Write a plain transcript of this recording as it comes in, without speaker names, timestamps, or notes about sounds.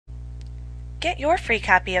Get your free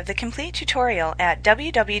copy of the complete tutorial at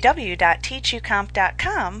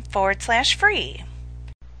www.teachucomp.com/free.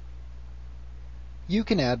 You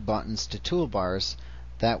can add buttons to toolbars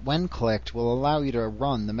that, when clicked, will allow you to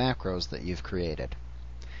run the macros that you've created.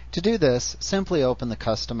 To do this, simply open the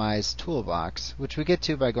Customize toolbox, which we get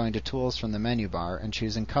to by going to Tools from the menu bar and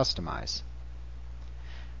choosing Customize.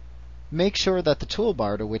 Make sure that the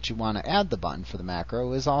toolbar to which you want to add the button for the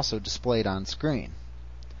macro is also displayed on screen.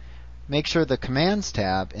 Make sure the Commands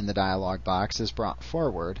tab in the dialog box is brought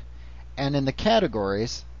forward, and in the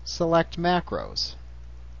Categories, select Macros.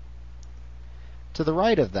 To the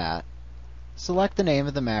right of that, select the name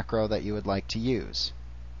of the macro that you would like to use.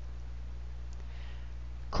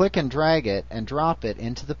 Click and drag it and drop it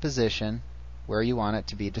into the position where you want it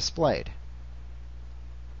to be displayed.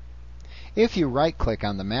 If you right-click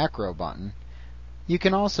on the macro button, you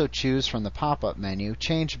can also choose from the pop-up menu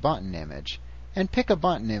Change Button Image and pick a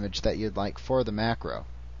button image that you'd like for the macro.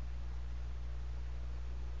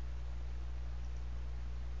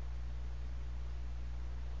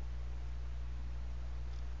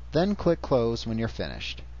 Then click Close when you're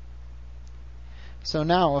finished. So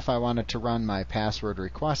now if I wanted to run my password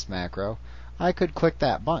request macro, I could click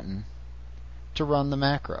that button to run the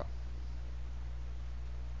macro.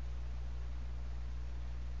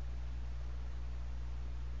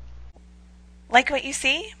 Like what you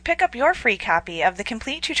see? Pick up your free copy of the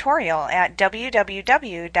complete tutorial at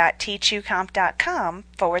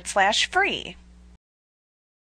www.teachucomp.com/free.